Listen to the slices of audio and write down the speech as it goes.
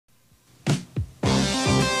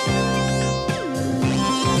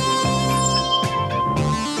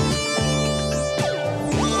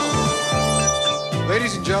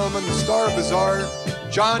gentlemen, the star of Bizarre,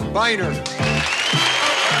 John Byner.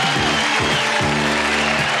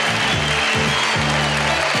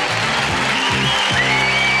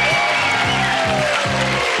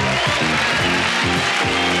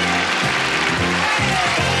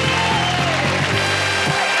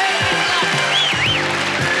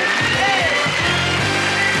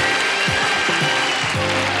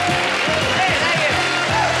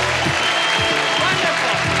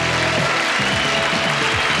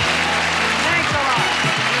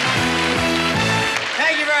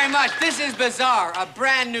 This is Bizarre, a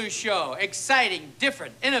brand new show. Exciting,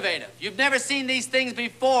 different, innovative. You've never seen these things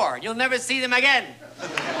before. You'll never see them again.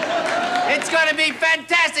 It's going to be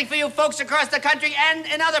fantastic for you folks across the country and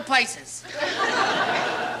in other places.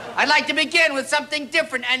 I'd like to begin with something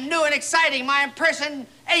different and new and exciting, my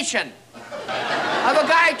impersonation of a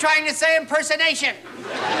guy trying to say impersonation.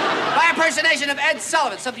 My impersonation of Ed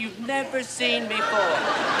Sullivan, something you've never seen before.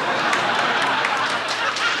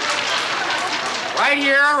 Right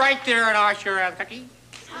here, right there in our share of the country.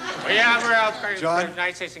 We have our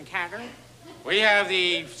United States and Canada. We have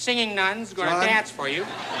the singing nuns going to dance for you. We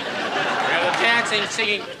have the dancing,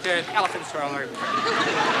 singing elephants for all our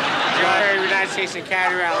United States and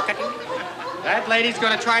Canada. That lady's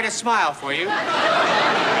going to try to smile for you.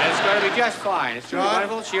 And it's going to be just fine. It's going to be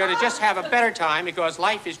wonderful. She's going to just have a better time because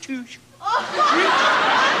life is too short.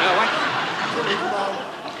 What?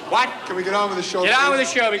 What? Can we get on with the show? Get on with the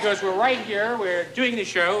show because we're right here. We're doing the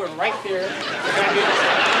show, and right there, we're going to do the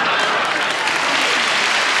show.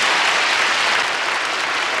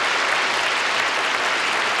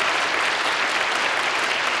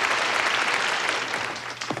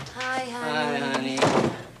 Hi, honey. Hi,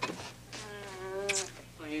 honey.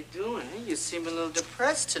 What are you doing? You seem a little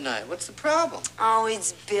depressed tonight. What's the problem? Oh,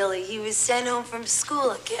 it's Billy. He was sent home from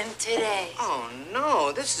school again today. Oh,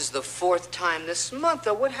 no. This is the 4th time this month.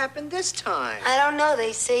 What happened this time? I don't know.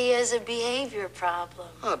 They say he has a behavior problem.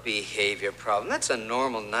 A behavior problem? That's a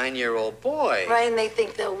normal 9-year-old boy. Right, and they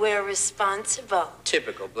think that we're responsible.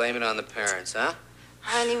 Typical. Blame it on the parents, huh?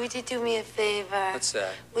 Honey, would you do me a favor? What's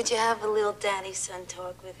that? Would you have a little daddy-son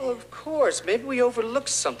talk with him? Well, of course. Maybe we overlooked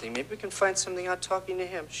something. Maybe we can find something out talking to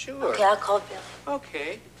him. Sure. Okay, I'll call Billy.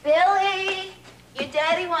 Okay. Billy, your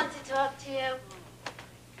daddy wants to talk to you.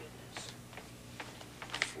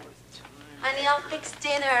 Honey, I'll fix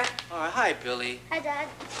dinner. Oh, hi, Billy. Hi, Dad.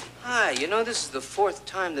 Hi. You know, this is the 4th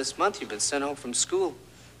time this month you've been sent home from school.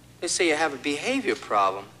 They say you have a behavior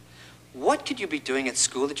problem. What could you be doing at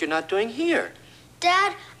school that you're not doing here?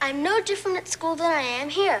 Dad, I'm no different at school than I am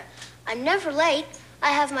here. I'm never late.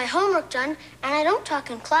 I have my homework done, and I don't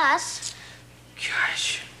talk in class.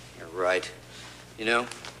 Gosh, you're right. You know,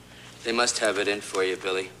 they must have it in for you,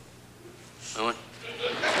 Billy. Owen?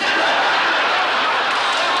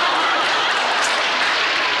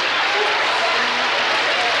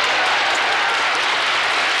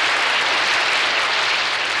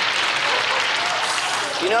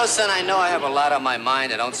 You know, son, I know I have a lot on my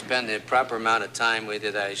mind. I don't spend the proper amount of time with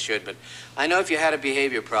it that I should, but I know if you had a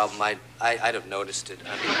behavior problem, I'd have noticed it.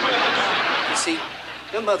 I mean, you see,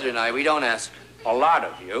 your mother and I, we don't ask a lot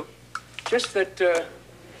of you. Just that,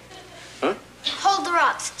 huh? Hold the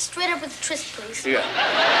rocks. Straight up with the tryst, please. Yeah.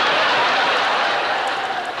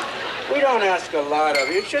 We don't ask a lot of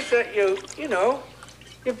you. It's just that you know,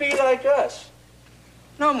 you be like us.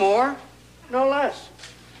 No more, no less.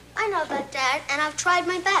 I know that, Dad, and I've tried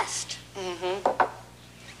my best. Mm-hmm.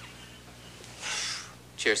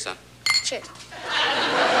 Cheers, son. Cheers.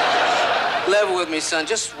 Level with me, son.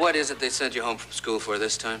 Just what is it they sent you home from school for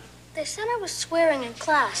this time? They said I was swearing in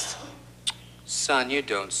class. Son, you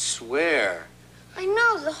don't swear. I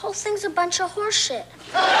know. The whole thing's a bunch of horse shit.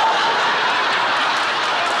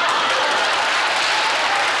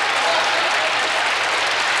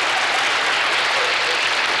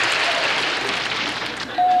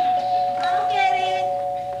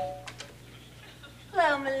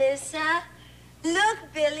 Melissa. Look,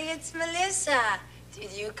 Billy, it's Melissa.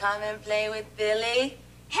 Did you come and play with Billy?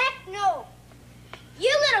 Heck no.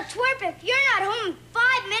 You little twerp, if you're not home in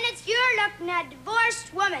 5 minutes, you're looking at a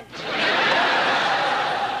divorced woman.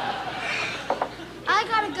 I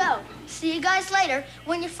gotta go. See you guys later.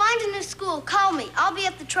 When you find a new school, call me. I'll be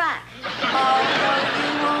at the track. Oh, no,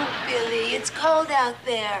 you won't, Billy. It's cold out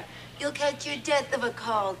there. You'll catch your death of a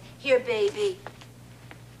cold. Here, baby.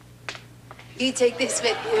 You take this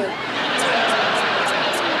with you.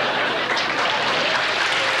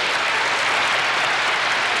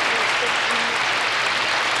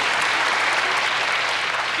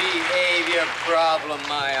 Behave your problem,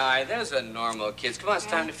 my eye? Those are normal kids. Come on, it's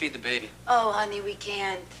time to feed the baby. Oh, honey, we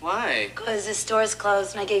can't. Why? Because the store's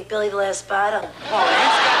closed and I gave Billy the last bottle. Oh,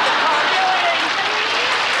 he's got the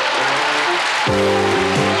car. Billy!